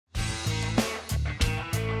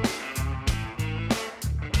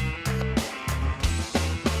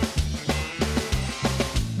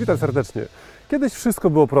Witam serdecznie. Kiedyś wszystko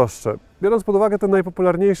było prostsze. Biorąc pod uwagę te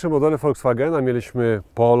najpopularniejsze modele Volkswagena, mieliśmy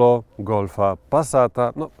Polo, Golfa,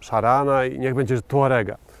 Passata, Szarana i niech będzie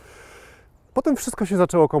Tuarega. Potem wszystko się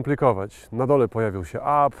zaczęło komplikować. Na dole pojawił się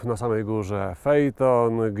Up, na samej górze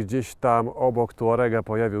Phaeton, gdzieś tam obok Tuarega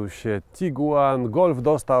pojawił się Tiguan, Golf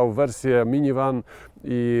dostał wersję minivan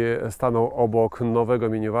i stanął obok nowego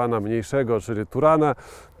minivana, mniejszego, czyli Turana.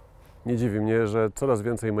 Nie dziwi mnie, że coraz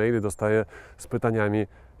więcej maili dostaję z pytaniami,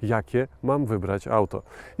 jakie mam wybrać auto.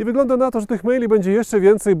 I wygląda na to, że tych maili będzie jeszcze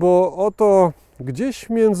więcej, bo oto gdzieś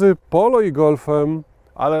między Polo i Golfem,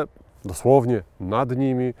 ale dosłownie nad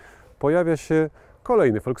nimi, pojawia się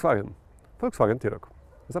kolejny Volkswagen T-Roc.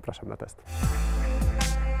 Zapraszam na test.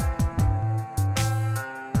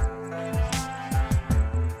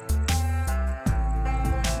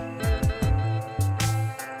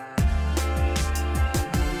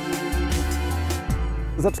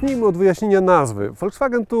 Zacznijmy od wyjaśnienia nazwy.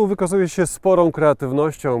 Volkswagen tu wykazuje się sporą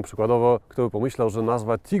kreatywnością. Przykładowo, kto by pomyślał, że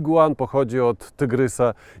nazwa Tiguan pochodzi od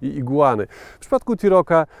tygrysa i iguany. W przypadku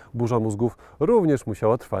T-Roca burza mózgów również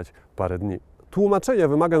musiała trwać parę dni. Tłumaczenia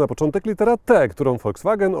wymaga na początek litera T, którą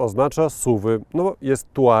Volkswagen oznacza SUV-y. No bo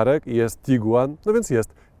jest Tuareg i jest Tiguan, no więc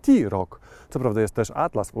jest T-Roc. Co prawda jest też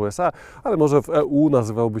Atlas w USA, ale może w EU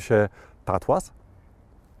nazywałby się Tatwas?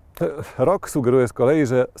 Roc sugeruje z kolei,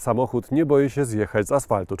 że samochód nie boi się zjechać z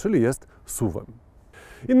asfaltu, czyli jest SUV-em.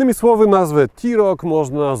 Innymi słowy, nazwę T-Roc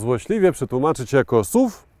można złośliwie przetłumaczyć jako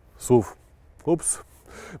SUV. Ups.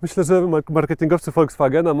 Myślę, że marketingowcy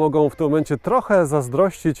Volkswagena mogą w tym momencie trochę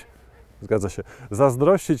zazdrościć,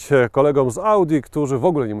 zazdrościć kolegom z Audi, którzy w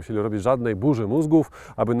ogóle nie musieli robić żadnej burzy mózgów,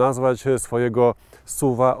 aby nazwać swojego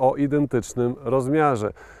SUV-a o identycznym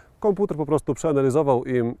rozmiarze. Komputer po prostu przeanalizował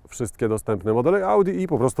im wszystkie dostępne modele Audi i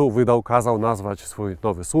po prostu kazał nazwać swój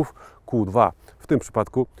nowy SUV Q2. W tym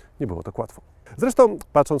przypadku nie było tak łatwo. Zresztą,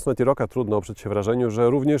 patrząc na T-Roca, trudno oprzeć się wrażeniu, że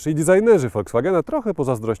również i designerzy Volkswagena trochę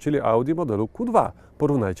pozazdrościli Audi modelu Q2.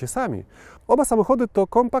 Porównajcie sami. Oba samochody to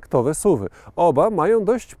kompaktowe SUV-y. Oba mają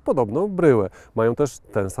dość podobną bryłę. Mają też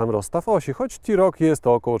ten sam rozstaw osi, choć T-Roc jest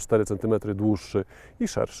o około 4 cm dłuższy i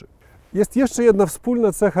szerszy. Jest jeszcze jedna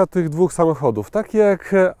wspólna cecha tych dwóch samochodów. Tak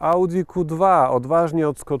jak Audi Q2 odważnie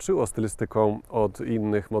odskoczyło stylistyką od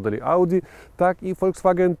innych modeli Audi, tak i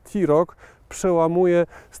Volkswagen T-Roc przełamuje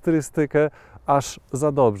stylistykę aż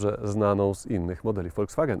za dobrze znaną z innych modeli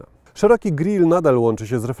Volkswagena. Szeroki grill nadal łączy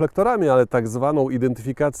się z reflektorami, ale tak zwaną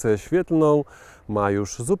identyfikację świetlną ma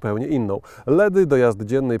już zupełnie inną. LEDy do jazdy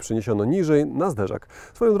dziennej przeniesiono niżej na zderzak.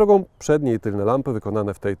 Swoją drogą przednie i tylne lampy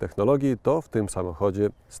wykonane w tej technologii to w tym samochodzie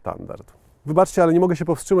standard. Wybaczcie, ale nie mogę się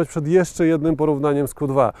powstrzymać przed jeszcze jednym porównaniem z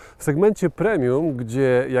Q2. W segmencie premium,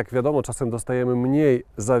 gdzie jak wiadomo czasem dostajemy mniej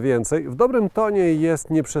za więcej, w dobrym tonie jest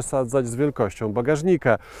nie przesadzać z wielkością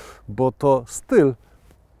bagażnika, bo to styl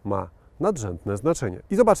ma nadrzędne znaczenie.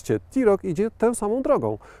 I zobaczcie, T-Roc idzie tę samą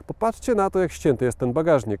drogą. Popatrzcie na to, jak ścięty jest ten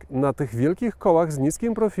bagażnik. Na tych wielkich kołach z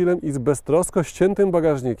niskim profilem i z beztrosko ściętym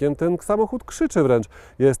bagażnikiem ten samochód krzyczy wręcz: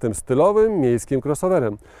 jestem stylowym, miejskim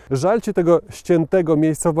crossoverem. Żal Ci tego ściętego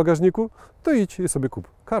miejsca w bagażniku? To idź i sobie kup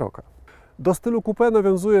T-Roca. Do stylu coupé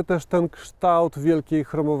nawiązuje też ten kształt wielkiej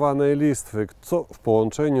chromowanej listwy, co w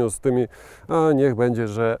połączeniu z tymi, niech będzie,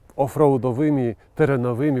 że offroadowymi,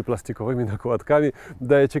 terenowymi, plastikowymi nakładkami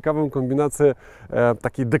daje ciekawą kombinację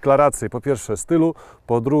takiej deklaracji. Po pierwsze stylu,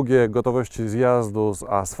 po drugie gotowości zjazdu z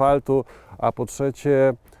asfaltu, a po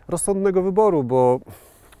trzecie rozsądnego wyboru, bo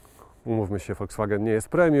umówmy się, Volkswagen nie jest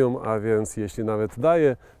premium, a więc jeśli nawet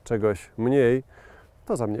daje czegoś mniej,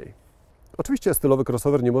 to za mniej. Oczywiście stylowy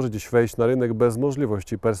crossover nie może dziś wejść na rynek bez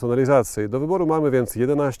możliwości personalizacji. Do wyboru mamy więc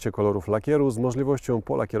 11 kolorów lakieru z możliwością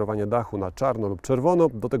polakierowania dachu na czarno lub czerwono,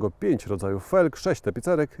 do tego 5 rodzajów felg, 6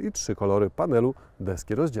 tapicerek i 3 kolory panelu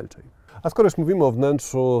deski rozdzielczej. A skoro już mówimy o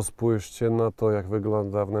wnętrzu, spójrzcie na to, jak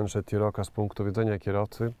wygląda wnętrze T-Roca z punktu widzenia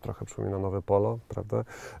kierowcy. Trochę przypomina nowe Polo, prawda?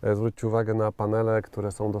 Zwróćcie uwagę na panele,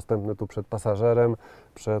 które są dostępne tu przed pasażerem,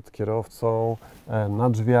 przed kierowcą, na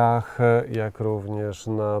drzwiach, jak również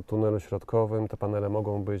na tunelu środkowym. Te panele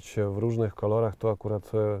mogą być w różnych kolorach. Tu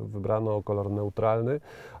akurat wybrano kolor neutralny,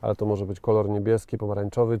 ale to może być kolor niebieski,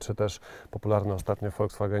 pomarańczowy, czy też popularny ostatnio w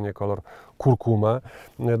Volkswagenie kolor kurkuma.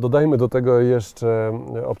 Dodajmy do tego jeszcze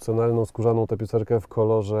opcjonalną skórzaną tapicerkę w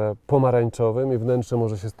kolorze pomarańczowym i wnętrze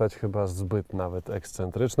może się stać chyba zbyt nawet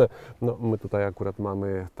ekscentryczne. No, my tutaj akurat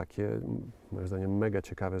mamy takie, moim zdaniem, mega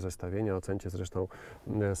ciekawe zestawienie. Ocencie zresztą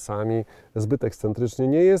sami. Zbyt ekscentrycznie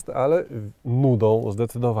nie jest, ale nudą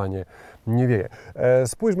zdecydowanie nie wieje.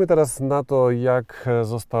 Spójrzmy teraz na to, jak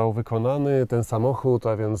został wykonany ten samochód,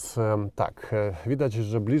 a więc tak, widać,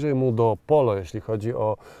 że bliżej mu do Polo, jeśli chodzi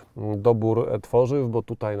o dobór tworzyw, bo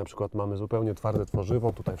tutaj na przykład mamy zupełnie twarde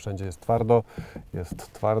tworzywo, tutaj wszędzie jest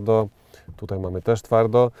twardo, tutaj mamy też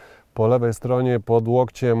twardo. Po lewej stronie pod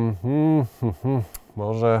łokciem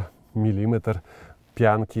może milimetr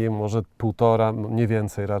pianki, może półtora, no nie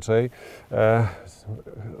więcej raczej.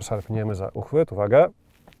 Szarpniemy za uchwyt, uwaga.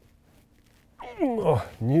 No,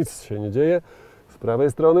 nic się nie dzieje. Z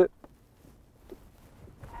prawej strony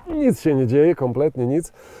nic się nie dzieje, kompletnie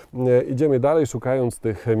nic. Idziemy dalej, szukając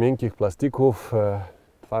tych miękkich plastików.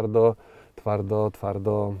 Twardo,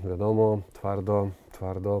 wiadomo,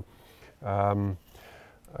 twardo.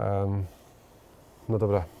 No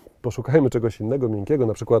dobra, poszukajmy czegoś innego, miękkiego,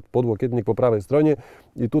 na przykład podłokietnik po prawej stronie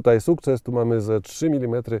i tutaj sukces, tu mamy ze 3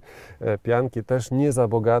 mm pianki, też nie za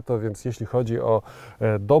bogato, więc jeśli chodzi o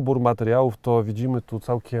dobór materiałów, to widzimy tu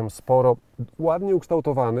całkiem sporo ładnie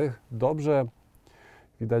ukształtowanych, dobrze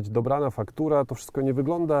widać dobrana faktura, to wszystko nie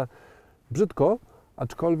wygląda brzydko,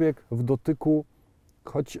 aczkolwiek w dotyku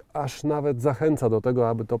choć aż nawet zachęca do tego,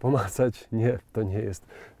 aby to pomacać. Nie, to nie jest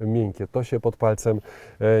miękkie, to się pod palcem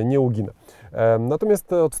nie ugina.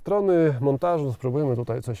 Natomiast od strony montażu spróbujemy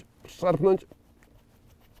tutaj coś szarpnąć.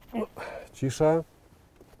 No,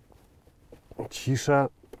 cisza.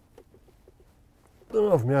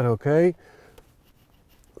 No, w miarę ok.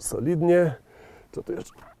 Solidnie. Co tu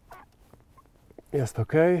jeszcze? Jest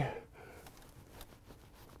ok.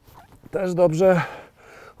 Też dobrze.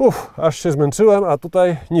 Aż się zmęczyłem, a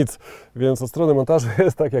tutaj nic, więc od strony montażu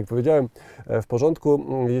jest, tak jak powiedziałem, w porządku.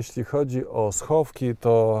 Jeśli chodzi o schowki,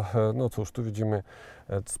 to no cóż, tu widzimy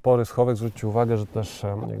spory schowek. Zwróćcie uwagę, że też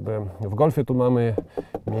jakby w Golfie tu mamy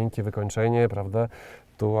miękkie wykończenie, prawda?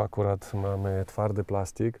 Tu akurat mamy twardy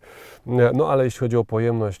plastik. No ale jeśli chodzi o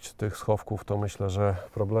pojemność tych schowków, to myślę, że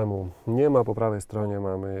problemu nie ma. Po prawej stronie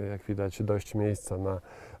mamy, jak widać, dość miejsca na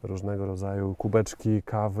różnego rodzaju kubeczki,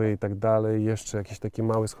 kawy i tak dalej. Jeszcze jakiś taki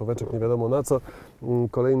mały schoweczek, nie wiadomo na co.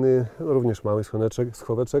 Kolejny, również mały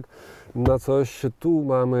schoweczek na coś. Tu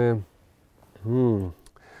mamy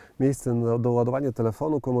miejsce do ładowania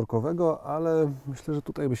telefonu komórkowego, ale myślę, że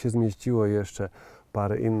tutaj by się zmieściło jeszcze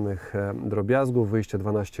parę innych drobiazgów, wyjście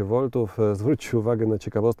 12 V. Zwróćcie uwagę na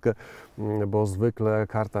ciekawostkę, bo zwykle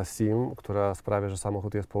karta SIM, która sprawia, że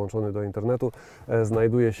samochód jest połączony do internetu,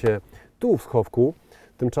 znajduje się tu w schowku.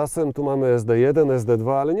 Tymczasem tu mamy SD1,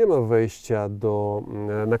 SD2, ale nie ma wejścia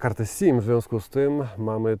na kartę SIM, w związku z tym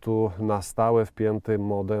mamy tu na stałe wpięty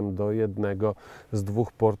modem do jednego z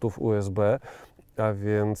dwóch portów USB. A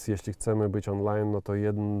więc jeśli chcemy być online, no to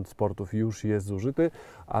jeden z portów już jest zużyty,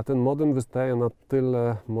 a ten modem wystaje na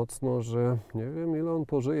tyle mocno, że nie wiem, ile on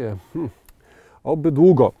pożyje. Oby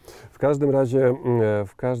długo. W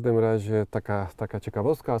każdym razie taka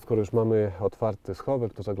ciekawostka, skoro już mamy otwarty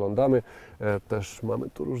schowek, to zaglądamy. Też mamy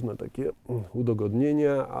tu różne takie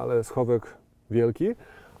udogodnienia, ale schowek wielki,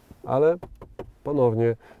 ale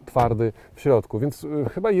ponownie twardy w środku. Więc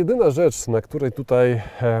chyba jedyna rzecz, na której tutaj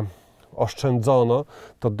oszczędzono,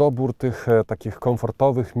 to dobór tych takich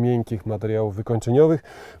komfortowych, miękkich materiałów wykończeniowych,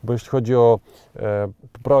 bo jeśli chodzi o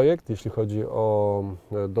projekt, jeśli chodzi o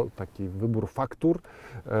taki wybór faktur,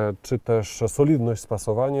 czy też solidność,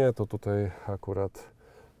 spasowanie, to tutaj akurat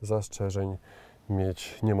zastrzeżeń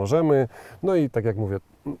mieć nie możemy. No i tak jak mówię,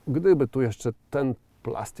 gdyby tu jeszcze ten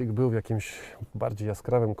plastik był w jakimś bardziej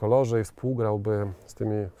jaskrawym kolorze i współgrałby z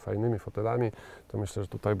tymi fajnymi fotelami, to myślę, że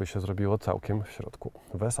tutaj by się zrobiło całkiem w środku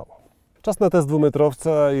wesoło. Czas na test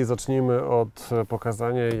dwumetrowca i zacznijmy od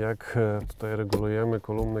pokazania, jak tutaj regulujemy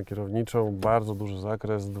kolumnę kierowniczą. Bardzo duży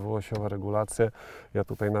zakres, dwuosiowa regulacja. Ja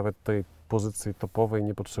tutaj nawet tej pozycji topowej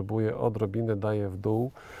nie potrzebuję, odrobinę daję w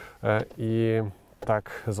dół i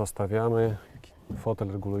tak zostawiamy.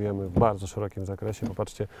 Fotel regulujemy w bardzo szerokim zakresie.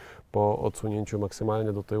 Popatrzcie, po odsunięciu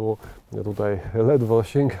maksymalnie do tyłu, ja tutaj ledwo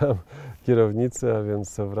sięgam kierownicy, a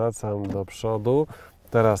więc wracam do przodu.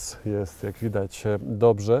 Teraz jest, jak widać,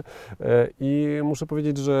 dobrze i muszę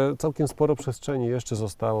powiedzieć, że całkiem sporo przestrzeni jeszcze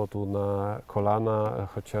zostało tu na kolana,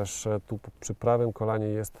 chociaż tu przy prawym kolanie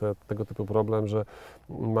jest tego typu problem, że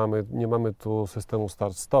nie mamy tu systemu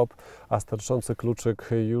start-stop, a starczący kluczyk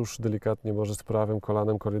już delikatnie może z prawym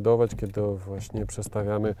kolanem kolidować, kiedy właśnie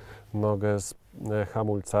przestawiamy nogę z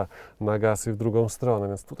hamulca na gaz i w drugą stronę,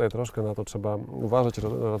 więc tutaj troszkę na to trzeba uważać.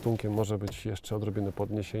 Ratunkiem może być jeszcze odrobinę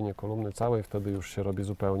podniesienie kolumny całej, wtedy już się robi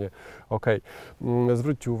zupełnie ok.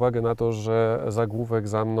 Zwróćcie uwagę na to, że zagłówek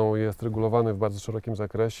za mną jest regulowany w bardzo szerokim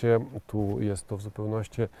zakresie. Tu jest to w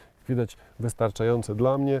zupełności, widać, wystarczające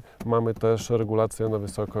dla mnie. Mamy też regulację na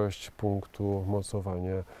wysokość punktu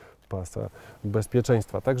mocowania pasa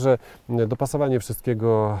bezpieczeństwa. Także dopasowanie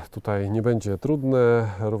wszystkiego tutaj nie będzie trudne.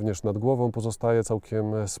 Również nad głową pozostaje całkiem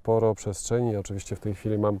sporo przestrzeni. Oczywiście w tej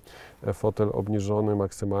chwili mam fotel obniżony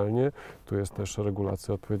maksymalnie. Tu jest też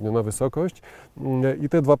regulacja odpowiednio na wysokość. I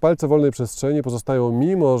te dwa palce wolnej przestrzeni pozostają,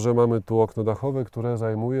 mimo że mamy tu okno dachowe, które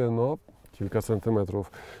zajmuje no, kilka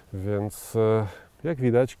centymetrów. Więc jak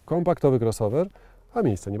widać, kompaktowy crossover, a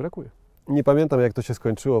miejsca nie brakuje. Nie pamiętam, jak to się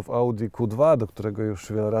skończyło w Audi Q2, do którego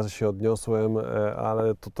już wiele razy się odniosłem,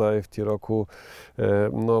 ale tutaj w T-Rocu,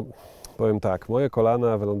 no powiem tak, moje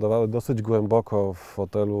kolana wylądowały dosyć głęboko w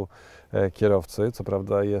fotelu kierowcy. Co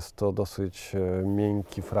prawda jest to dosyć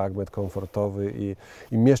miękki fragment, komfortowy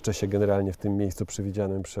i mieszczę się generalnie w tym miejscu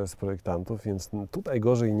przewidzianym przez projektantów, więc tutaj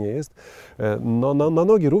gorzej nie jest. No, na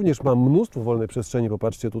nogi również mam mnóstwo wolnej przestrzeni.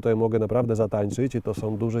 Popatrzcie, tutaj mogę naprawdę zatańczyć i to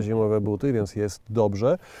są duże zimowe buty, więc jest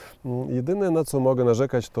dobrze. Jedyne, na co mogę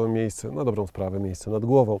narzekać, to miejsce, na dobrą sprawę, miejsce nad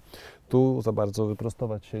głową. Tu za bardzo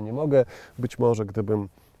wyprostować się nie mogę. Być może gdybym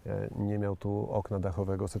nie miał tu okna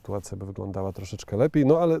dachowego, sytuacja by wyglądała troszeczkę lepiej,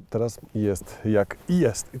 no ale teraz jest jak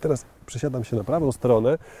jest. I teraz przesiadam się na prawą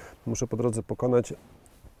stronę. Muszę po drodze pokonać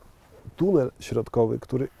tunel środkowy,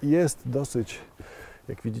 który jest dosyć,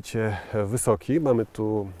 jak widzicie, wysoki. Mamy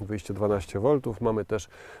tu wyjście 12 V, mamy też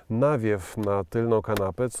nawiew na tylną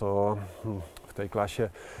kanapę, co w tej klasie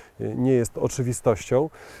nie jest oczywistością.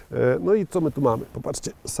 No i co my tu mamy?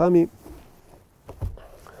 Popatrzcie, sami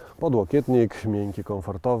podłokietnik, miękki,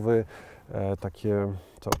 komfortowy, takie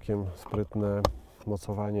całkiem sprytne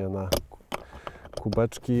mocowanie na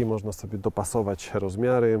kubeczki, można sobie dopasować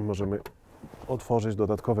rozmiary, możemy otworzyć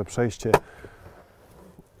dodatkowe przejście,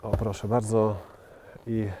 o proszę bardzo,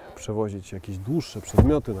 i przewozić jakieś dłuższe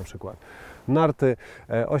przedmioty, na przykład narty.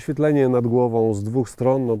 Oświetlenie nad głową z dwóch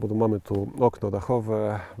stron, no bo mamy tu okno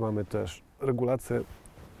dachowe, mamy też regulację,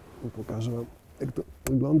 pokażę Wam, jak to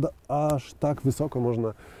wygląda, aż tak wysoko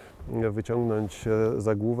można wyciągnąć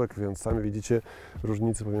zagłówek, więc sami widzicie,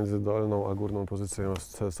 różnica pomiędzy dolną a górną pozycją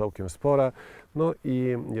jest całkiem spora. No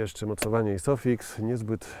i jeszcze mocowanie i sofix,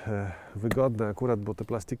 niezbyt wygodne akurat, bo te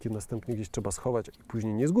plastiki następnie gdzieś trzeba schować i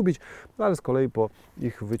później nie zgubić, no ale z kolei po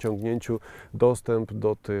ich wyciągnięciu dostęp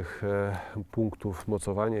do tych punktów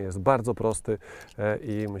mocowania jest bardzo prosty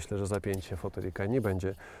i myślę, że zapięcie fotelika nie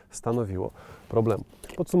będzie stanowiło problemu.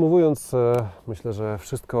 Podsumowując, myślę, że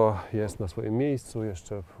wszystko jest na swoim miejscu.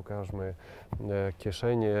 Jeszcze pokażmy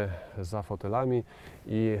kieszenie za fotelami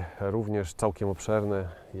i również całkiem obszerne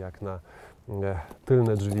jak na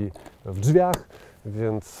tylne drzwi w drzwiach,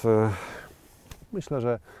 więc myślę,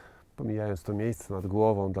 że pomijając to miejsce nad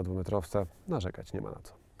głową dla dwumetrowca, narzekać nie ma na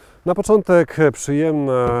co. Na początek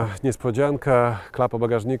przyjemna niespodzianka. Klapa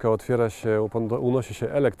bagażnika otwiera się, unosi się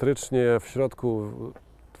elektrycznie. W środku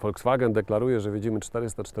Volkswagen deklaruje, że widzimy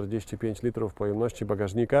 445 litrów pojemności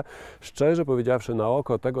bagażnika. Szczerze powiedziawszy, na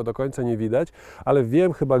oko tego do końca nie widać, ale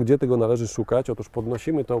wiem chyba, gdzie tego należy szukać. Otóż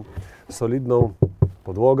podnosimy tą solidną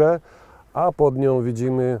podłogę, a pod nią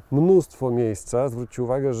widzimy mnóstwo miejsca. Zwróćcie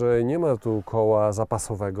uwagę, że nie ma tu koła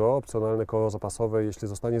zapasowego. Opcjonalne koło zapasowe, jeśli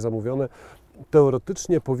zostanie zamówione,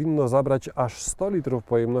 teoretycznie powinno zabrać aż 100 litrów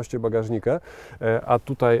pojemności bagażnika, a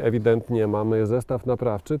tutaj ewidentnie mamy zestaw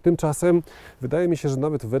naprawczy. Tymczasem wydaje mi się, że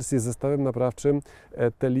nawet w wersji z zestawem naprawczym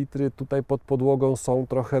te litry tutaj pod podłogą są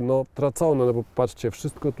trochę tracone, no bo patrzcie,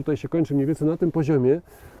 wszystko tutaj się kończy mniej więcej na tym poziomie.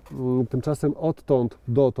 Tymczasem odtąd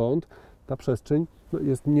dotąd ta przestrzeń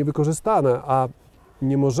jest niewykorzystana, a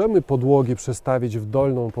nie możemy podłogi przestawić w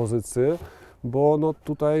dolną pozycję, bo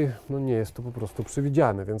tutaj nie jest to po prostu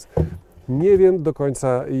przewidziane, więc nie wiem do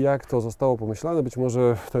końca, jak to zostało pomyślane. Być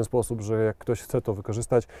może w ten sposób, że jak ktoś chce to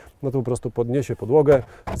wykorzystać, no to po prostu podniesie podłogę,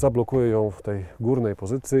 zablokuje ją w tej górnej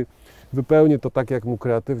pozycji, wypełni to tak, jak mu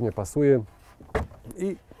kreatywnie pasuje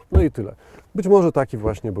i tyle. Być może taki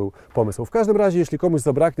właśnie był pomysł. W każdym razie, jeśli komuś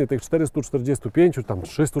zabraknie tych 445, tam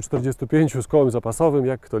 345 z kołem zapasowym,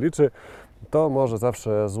 jak kto liczy, to może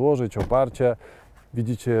zawsze złożyć oparcie.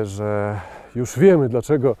 Widzicie, że już wiemy,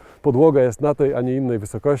 dlaczego podłoga jest na tej, a nie innej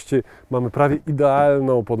wysokości. Mamy prawie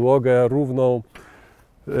idealną podłogę, równą.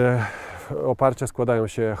 Oparcia składają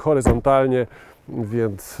się horyzontalnie,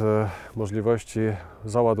 więc możliwości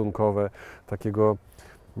załadunkowe takiego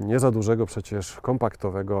nie za dużego, przecież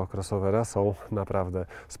kompaktowego crossovera są naprawdę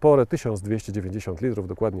spore. 1290 litrów,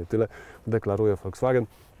 dokładnie tyle deklaruje Volkswagen.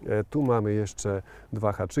 Tu mamy jeszcze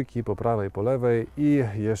dwa haczyki po prawej i po lewej i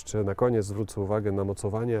jeszcze na koniec zwrócę uwagę na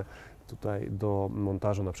mocowanie tutaj do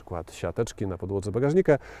montażu na przykład siateczki na podłodze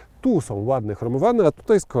bagażnika. Tu są ładne chromowane, a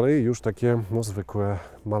tutaj z kolei już takie zwykłe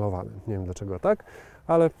malowane. Nie wiem dlaczego tak,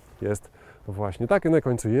 ale jest Właśnie tak. I na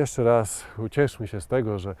końcu jeszcze raz ucieszmy się z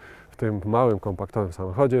tego, że w tym małym, kompaktowym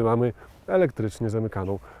samochodzie mamy elektrycznie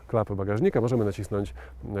zamykaną klapę bagażnika. Możemy nacisnąć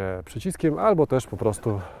przyciskiem albo też po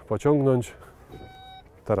prostu pociągnąć.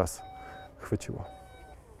 Teraz chwyciło.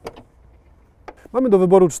 Mamy do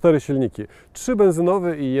wyboru 4 silniki. 3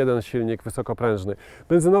 benzynowe i 1 silnik wysokoprężny.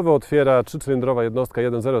 Benzynowy otwiera 3-cylindrowa jednostka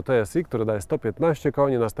 1.0 TSI, która daje 115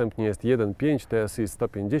 koni, następnie jest 1.5 TSI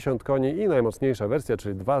 150 koni i najmocniejsza wersja,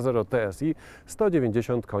 czyli 2.0 TSI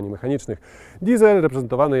 190 koni mechanicznych. Diesel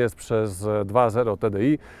reprezentowany jest przez 2.0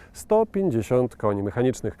 TDI 150 koni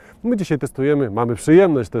mechanicznych. My dzisiaj testujemy, mamy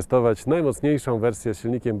przyjemność testować najmocniejszą wersję z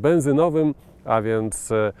silnikiem benzynowym, a więc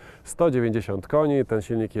 190 koni. Ten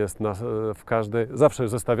silnik jest zawsze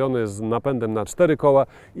zestawiony z napędem na 4 koła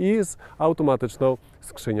i z automatyczną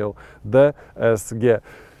skrzynią DSG.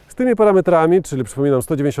 Z tymi parametrami, czyli przypominam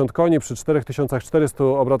 190 koni przy 4400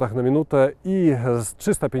 obrotach na minutę i z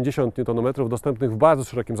 350 Nm dostępnych w bardzo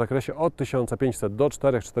szerokim zakresie od 1500 do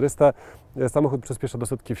 4400, samochód przyspiesza do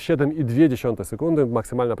setki w 7,2 sekundy,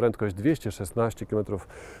 maksymalna prędkość 216 km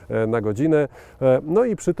na godzinę. No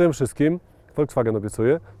i przy tym wszystkim Volkswagen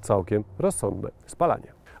obiecuje całkiem rozsądne spalanie.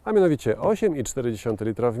 A mianowicie 8,4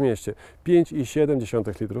 litra w mieście,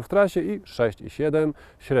 5,7 litrów w trasie i 6,7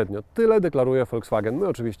 średnio. Tyle deklaruje Volkswagen. My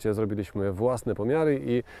oczywiście zrobiliśmy własne pomiary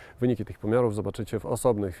i wyniki tych pomiarów zobaczycie w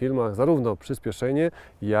osobnych filmach, zarówno przyspieszenie,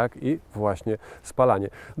 jak i właśnie spalanie.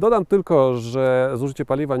 Dodam tylko, że zużycie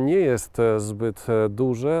paliwa nie jest zbyt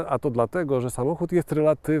duże, a to dlatego, że samochód jest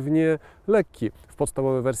relatywnie lekki. W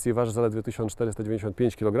podstawowej wersji waży zaledwie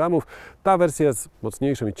 1495 kg. Ta wersja jest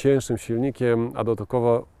mocniejszym i cięższym silnikiem, a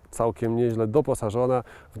dodatkowo całkiem nieźle doposażona.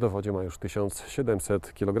 W dowodzie ma już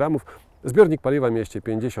 1700 kg. Zbiornik paliwa mieści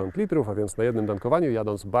 50 litrów, a więc na jednym tankowaniu,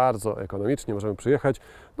 jadąc bardzo ekonomicznie, możemy przyjechać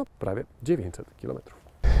prawie 900 km.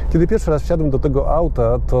 Kiedy pierwszy raz wsiadłem do tego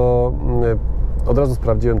auta, to od razu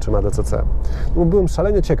sprawdziłem, czy ma DCC. Bo byłem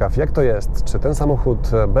szalenie ciekaw, jak to jest, czy ten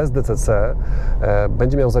samochód bez DCC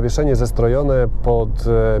będzie miał zawieszenie zestrojone pod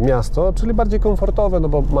miasto, czyli bardziej komfortowe, no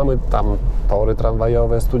bo mamy tam tory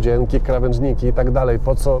tramwajowe, studzienki, krawężniki i tak dalej.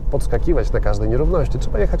 Po co podskakiwać na każdej nierówności?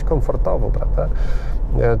 Trzeba jechać komfortowo, prawda?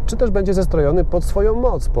 Czy też będzie zestrojony pod swoją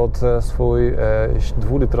moc, pod swój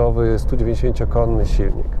 2-litrowy, 190-konny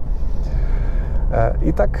silnik.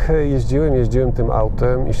 I tak jeździłem tym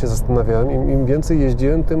autem i się zastanawiałem, im więcej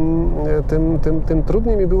jeździłem, tym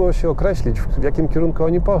trudniej mi było się określić, w jakim kierunku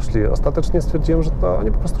oni poszli. Ostatecznie stwierdziłem, że to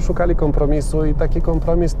oni po prostu szukali kompromisu i taki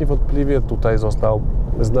kompromis niewątpliwie tutaj został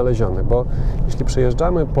znaleziony, bo jeśli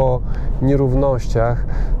przejeżdżamy po nierównościach,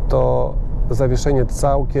 to zawieszenie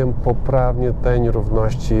całkiem poprawnie te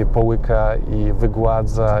nierówności połyka i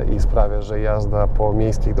wygładza i sprawia, że jazda po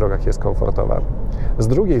miejskich drogach jest komfortowa. Z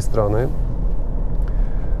drugiej strony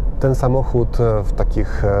ten samochód w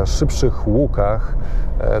takich szybszych łukach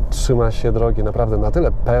trzyma się drogi naprawdę na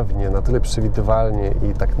tyle pewnie, na tyle przewidywalnie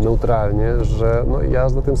i tak neutralnie, że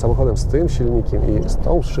jazda tym samochodem z tym silnikiem i z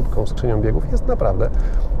tą szybką skrzynią biegów jest naprawdę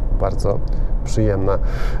bardzo przyjemna.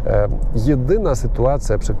 Jedyna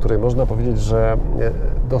sytuacja, przy której można powiedzieć, że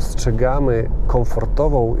dostrzegamy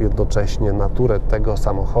komfortową jednocześnie naturę tego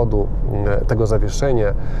samochodu, tego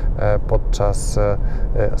zawieszenia podczas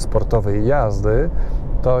sportowej jazdy,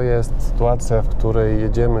 to jest sytuacja, w której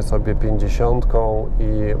jedziemy sobie 50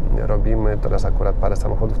 i robimy, teraz akurat parę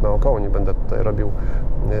samochodów naokoło, nie będę tutaj robił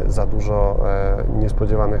za dużo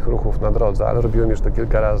niespodziewanych ruchów na drodze, ale robiłem już to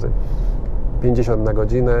kilka razy. 50 na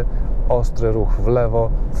godzinę, ostry ruch w lewo,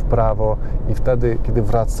 w prawo i wtedy, kiedy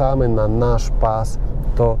wracamy na nasz pas,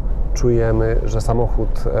 to czujemy, że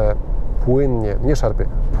samochód płynnie, nie szarpie,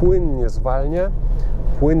 płynnie zwalnia,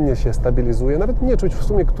 płynnie się stabilizuje, nawet nie czuć w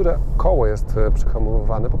sumie, które koło jest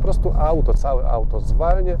przyhamowywane, po prostu całe auto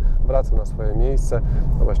zwalnia, wraca na swoje miejsce.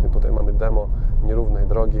 No właśnie tutaj mamy demo nierównej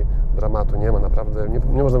drogi, dramatu nie ma, naprawdę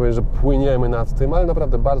nie można powiedzieć, że płyniemy nad tym, ale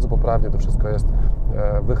naprawdę bardzo poprawnie to wszystko jest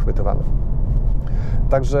wychwytywane.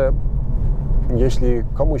 Także jeśli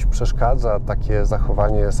komuś przeszkadza takie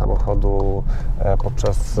zachowanie samochodu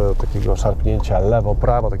podczas takiego szarpnięcia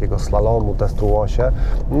lewo-prawo, takiego slalomu, testu łosia,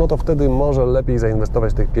 no to wtedy może lepiej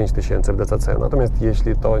zainwestować tych 5000 w DCC. Natomiast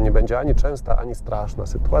jeśli to nie będzie ani częsta, ani straszna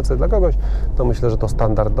sytuacja dla kogoś, to myślę, że to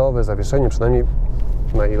standardowe zawieszenie, przynajmniej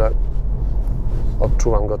na ile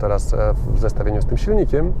odczuwam go teraz w zestawieniu z tym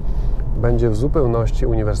silnikiem, będzie w zupełności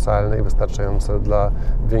uniwersalne i wystarczające dla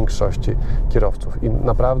większości kierowców. I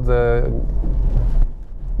naprawdę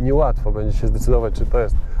niełatwo będzie się zdecydować, czy to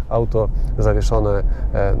jest auto zawieszone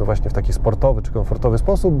no właśnie w taki sportowy czy komfortowy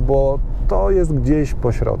sposób, bo to jest gdzieś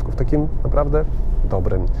po środku, w takim naprawdę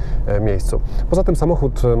dobrym miejscu. Poza tym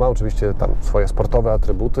samochód ma oczywiście tam swoje sportowe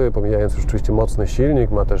atrybuty, pomijając już oczywiście mocny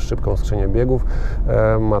silnik, ma też szybką skrzynię biegów,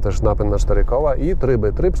 ma też napęd na 4 koła i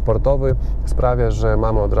tryb sportowy sprawia, że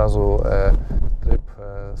mamy od razu tryb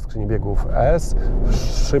skrzyni biegów S,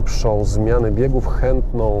 szybszą zmianę biegów,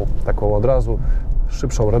 chętną taką od razu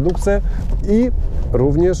szybszą redukcję i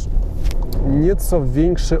również nieco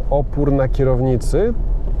większy opór na kierownicy,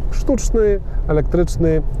 sztuczny,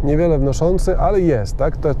 elektryczny, niewiele wnoszący, ale jest,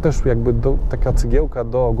 tak? To też jakby taka cegiełka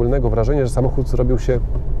do ogólnego wrażenia, że samochód zrobił się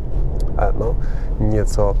no,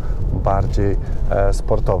 nieco bardziej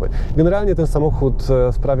sportowy. Generalnie ten samochód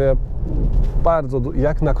sprawia bardzo,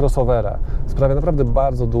 jak na crossovera, sprawia naprawdę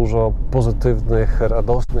bardzo dużo pozytywnych,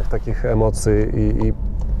 radosnych takich emocji i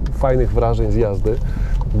fajnych wrażeń z jazdy,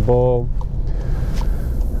 bo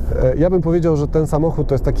ja bym powiedział, że ten samochód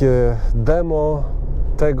to jest takie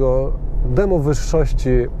demo wyższości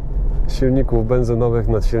silników benzynowych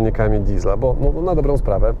nad silnikami diesla, bo no, na dobrą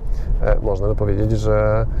sprawę można by powiedzieć,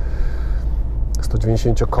 że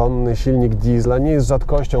 190-konny silnik diesla nie jest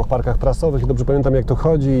rzadkością w parkach prasowych i dobrze pamiętam, jak to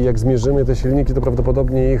chodzi i jak zmierzymy te silniki, to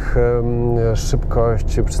prawdopodobnie ich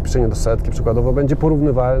szybkość, przyspieszenie do setki przykładowo będzie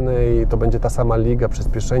porównywalne i to będzie ta sama liga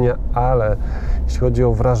przyspieszenia, ale jeśli chodzi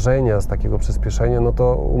o wrażenia z takiego przyspieszenia, no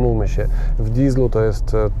to umówmy się, w dieslu to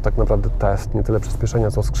jest tak naprawdę test, nie tyle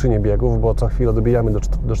przyspieszenia, co skrzynie biegów, bo co chwilę dobijamy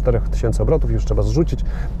do 4000 obrotów, już trzeba zrzucić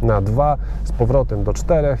na 2, z powrotem do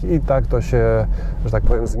 4 i tak to się, że tak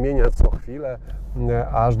powiem, zmienia co chwilę,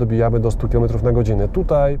 aż dobijamy do 100 km na godzinę.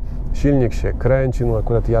 Tutaj silnik się kręci, no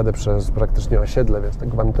akurat jadę przez praktycznie osiedle, więc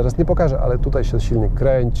tego Wam teraz nie pokażę, ale tutaj się silnik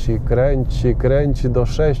kręci do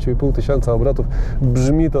 6500 obrotów.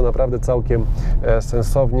 Brzmi to naprawdę całkiem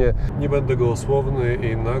sensownie. Nie będę gołosłowny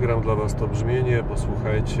i nagram dla Was to brzmienie,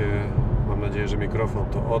 posłuchajcie, mam nadzieję, że mikrofon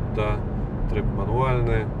to odda. Tryb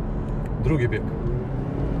manualny, drugi bieg.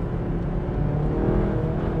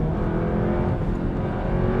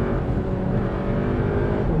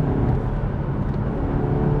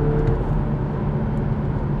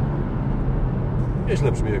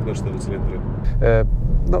 Nieźle brzmi jak na 4 cylindry.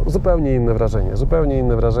 No, zupełnie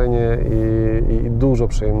inne wrażenie i dużo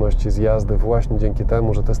przyjemności z jazdy właśnie dzięki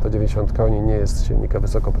temu, że te 190 koni nie jest z silnika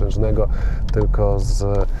wysokoprężnego, tylko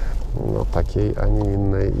z takiej, a nie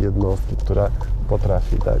innej jednostki, która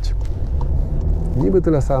potrafi dać niby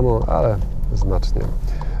tyle samo, ale znacznie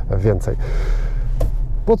więcej.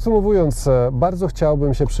 Podsumowując, bardzo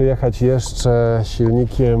chciałbym się przejechać jeszcze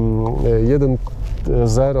silnikiem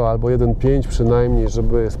 1.0 albo 1.5 przynajmniej,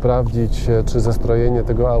 żeby sprawdzić, czy zestrojenie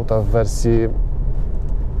tego auta w wersji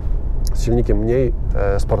z silnikiem mniej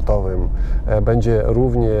sportowym będzie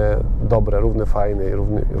równie dobre, równie fajne i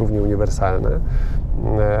równie uniwersalne.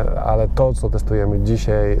 Ale to, co testujemy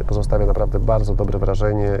dzisiaj, pozostawia naprawdę bardzo dobre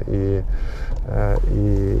wrażenie i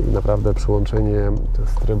naprawdę przyłączenie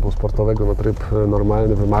z trybu sportowego na tryb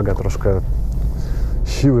normalny wymaga troszkę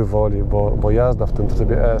siły woli, bo jazda w tym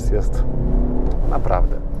trybie S jest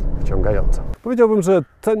naprawdę wciągająca. Powiedziałbym, że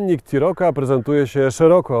cennik T-Roca prezentuje się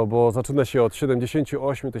szeroko, bo zaczyna się od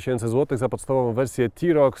 78 000 złotych za podstawową wersję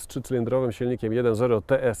T-Roc z 3-cylindrowym silnikiem 1.0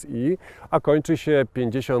 TSI, a kończy się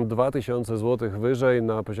 52 000 złotych wyżej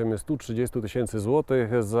na poziomie 130 000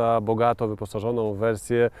 złotych za bogato wyposażoną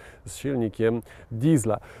wersję z silnikiem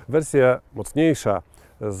diesla. Wersja mocniejsza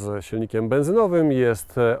z silnikiem benzynowym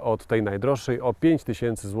jest od tej najdroższej o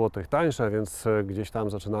 5000 zł tańsza, więc gdzieś tam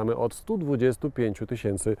zaczynamy od 125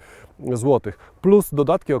 000 zł. Plus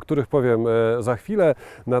dodatki, o których powiem za chwilę,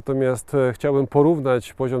 natomiast chciałbym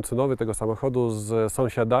porównać poziom cenowy tego samochodu z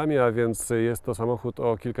sąsiadami, a więc jest to samochód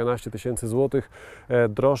o kilkanaście tysięcy złotych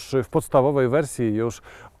droższy w podstawowej wersji już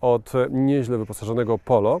od nieźle wyposażonego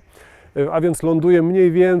Polo, a więc ląduje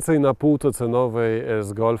mniej więcej na półce cenowej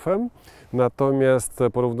z Golfem. Natomiast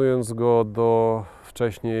porównując go do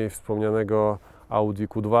wcześniej wspomnianego Audi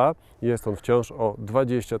Q2, jest on wciąż o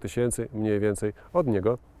 20 000 mniej więcej od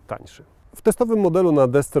niego tańszy. W testowym modelu na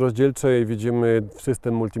desce rozdzielczej widzimy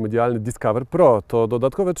system multimedialny Discover Pro. To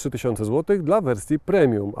dodatkowe 3000 zł dla wersji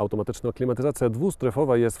premium. Automatyczna klimatyzacja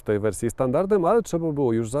dwustrefowa jest w tej wersji standardem, ale trzeba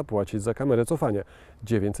było już zapłacić za kamerę cofania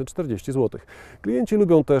 940 zł. Klienci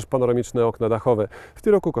lubią też panoramiczne okna dachowe. W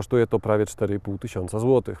T-Rocu kosztuje to prawie 4500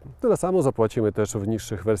 zł. Tyle samo zapłacimy też w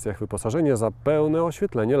niższych wersjach wyposażenia za pełne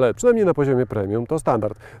oświetlenie LED. Przynajmniej na poziomie premium to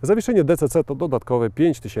standard. Zawieszenie DCC to dodatkowe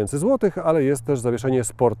 5000 zł, ale jest też zawieszenie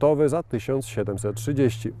sportowe za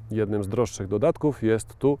 1730. Jednym z droższych dodatków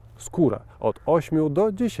jest tu skóra od 8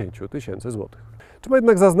 do 10 000 zł. Trzeba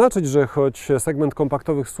jednak zaznaczyć, że choć segment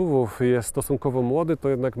kompaktowych SUV-ów jest stosunkowo młody, to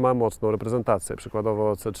jednak ma mocną reprezentację.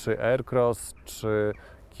 Przykładowo C3 Aircross czy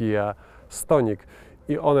Kia Stonic.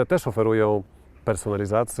 I one też oferują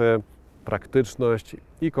personalizację, praktyczność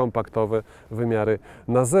i kompaktowe wymiary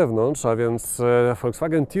na zewnątrz, a więc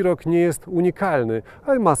Volkswagen T-Roc nie jest unikalny,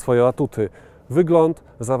 ale ma swoje atuty. Wygląd,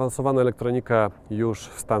 zaawansowana elektronika już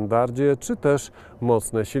w standardzie, czy też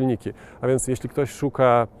mocne silniki. A więc jeśli ktoś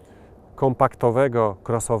szuka kompaktowego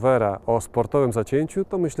crossovera o sportowym zacięciu,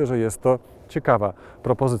 to myślę, że jest to ciekawa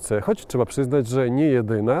propozycja. Choć trzeba przyznać, że nie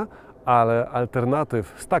jedyna, ale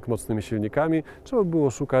alternatyw z tak mocnymi silnikami trzeba było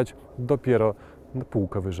szukać dopiero na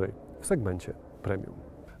półkę wyżej, w segmencie premium.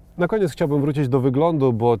 Na koniec chciałbym wrócić do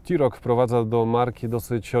wyglądu, bo T-Roc wprowadza do marki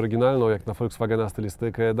dosyć oryginalną, jak na Volkswagena,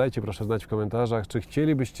 stylistykę. Dajcie proszę znać w komentarzach, czy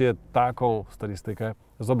chcielibyście taką stylistykę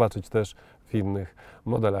zobaczyć też w innych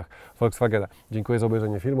modelach Volkswagena. Dziękuję za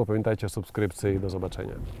obejrzenie filmu, pamiętajcie o subskrypcji i do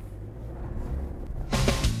zobaczenia.